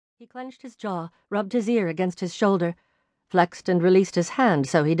He clenched his jaw, rubbed his ear against his shoulder, flexed and released his hand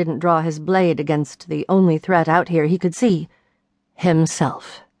so he didn't draw his blade against the only threat out here he could see: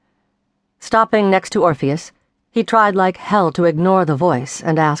 himself. Stopping next to Orpheus, he tried like hell to ignore the voice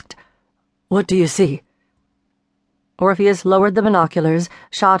and asked, "What do you see?" Orpheus lowered the binoculars,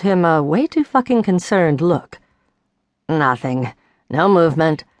 shot him a way too fucking concerned look. "Nothing. No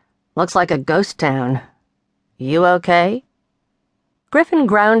movement. Looks like a ghost town. You okay?" Griffin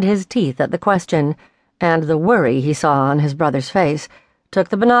ground his teeth at the question, and the worry he saw on his brother's face, took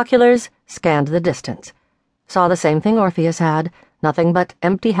the binoculars, scanned the distance. Saw the same thing Orpheus had, nothing but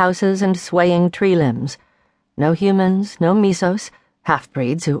empty houses and swaying tree limbs. No humans, no mesos,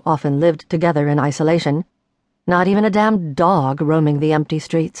 half-breeds who often lived together in isolation. Not even a damned dog roaming the empty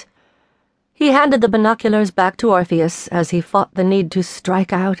streets. He handed the binoculars back to Orpheus as he fought the need to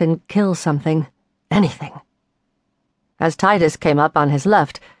strike out and kill something. Anything. As Titus came up on his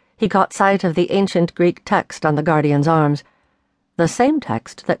left, he caught sight of the ancient Greek text on the Guardian's arms. The same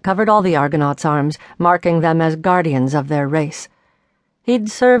text that covered all the Argonauts' arms, marking them as guardians of their race.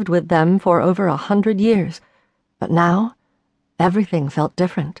 He'd served with them for over 100 years, but now everything felt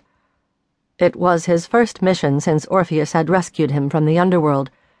different. It was his first mission since Orpheus had rescued him from the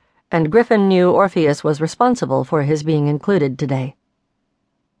underworld, and Griffin knew Orpheus was responsible for his being included today.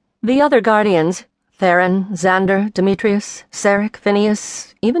 The other Guardians, Theron, Xander, Demetrius, Seric,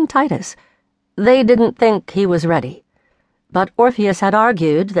 Phineas, even Titus, they didn't think he was ready. But Orpheus had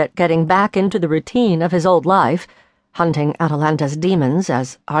argued that getting back into the routine of his old life, hunting Atalanta's demons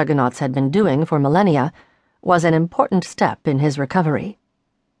as Argonauts had been doing for millennia, was an important step in his recovery.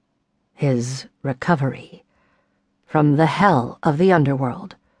 His recovery from the hell of the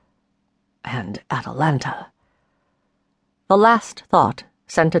underworld and Atalanta. The last thought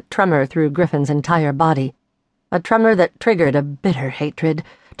sent a tremor through Griffin's entire body, a tremor that triggered a bitter hatred,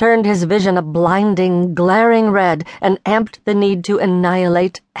 turned his vision a blinding, glaring red, and amped the need to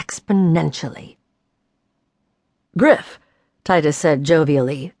annihilate exponentially. "Griff," Titus said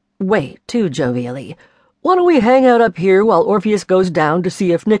jovially, way too jovially, "why don't we hang out up here while Orpheus goes down to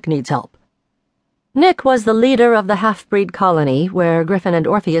see if Nick needs help?" Nick was the leader of the half-breed colony where Griffin and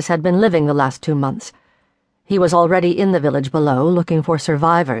Orpheus had been living the last 2 months. He was already in the village below looking for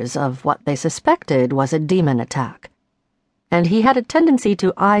survivors of what they suspected was a demon attack. And he had a tendency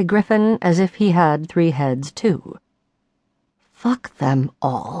to eye Griffin as if he had 3 heads too. Fuck them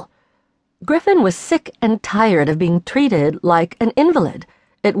all. Griffin was sick and tired of being treated like an invalid.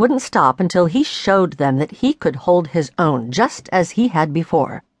 It wouldn't stop until he showed them that he could hold his own just as he had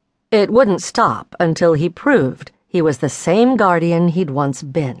before. It wouldn't stop until he proved he was the same guardian he'd once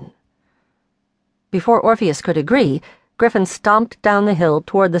been. Before Orpheus could agree, Griffin stomped down the hill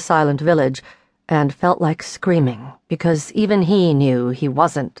toward the silent village and felt like screaming because even he knew he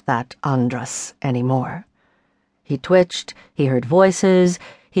wasn't that Andras anymore. He twitched, he heard voices,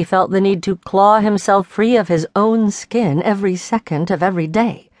 he felt the need to claw himself free of his own skin every second of every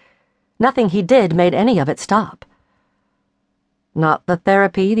day. Nothing he did made any of it stop. Not the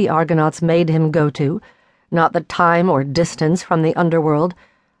therapy the Argonauts made him go to, not the time or distance from the underworld,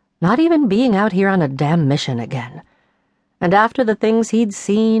 not even being out here on a damn mission again. And after the things he'd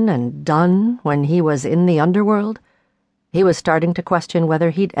seen and done when he was in the underworld, he was starting to question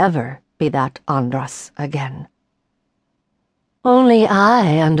whether he'd ever be that Andras again. "Only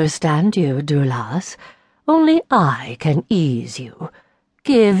I understand you, Doulas. Only I can ease you.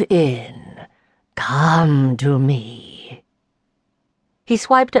 Give in. Come to me." He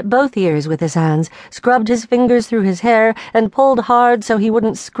swiped at both ears with his hands, scrubbed his fingers through his hair, and pulled hard so he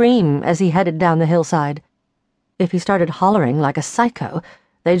wouldn't scream as he headed down the hillside. If he started hollering like a psycho,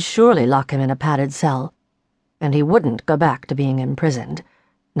 they'd surely lock him in a padded cell. And he wouldn't go back to being imprisoned.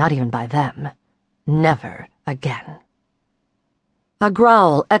 Not even by them. Never again. A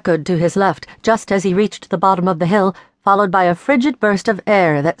growl echoed to his left just as he reached the bottom of the hill, followed by a frigid burst of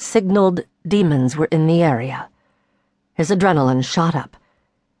air that signaled demons were in the area. His adrenaline shot up.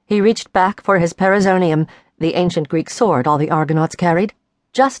 He reached back for his perizonium, the ancient Greek sword all the Argonauts carried,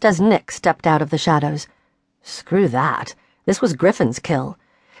 just as Nick stepped out of the shadows. Screw that. This was Griffin's kill.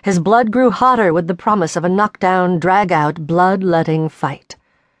 His blood grew hotter with the promise of a knockdown, drag-out, blood-letting fight.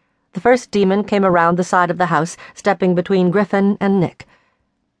 The first demon came around the side of the house, stepping between Griffin and Nick.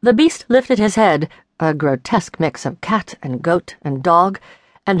 The beast lifted his head, a grotesque mix of cat and goat and dog,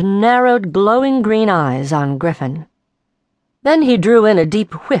 and narrowed glowing green eyes on Griffin. Then he drew in a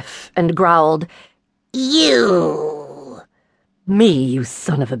deep whiff and growled, "You!" "Me, you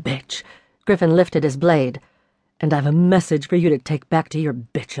son of a bitch." Griffin lifted his blade. "And I've a message for you to take back to your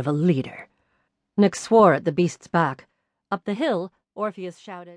bitch of a leader." Nick swore at the beast's back. Up the hill, Orpheus shouted,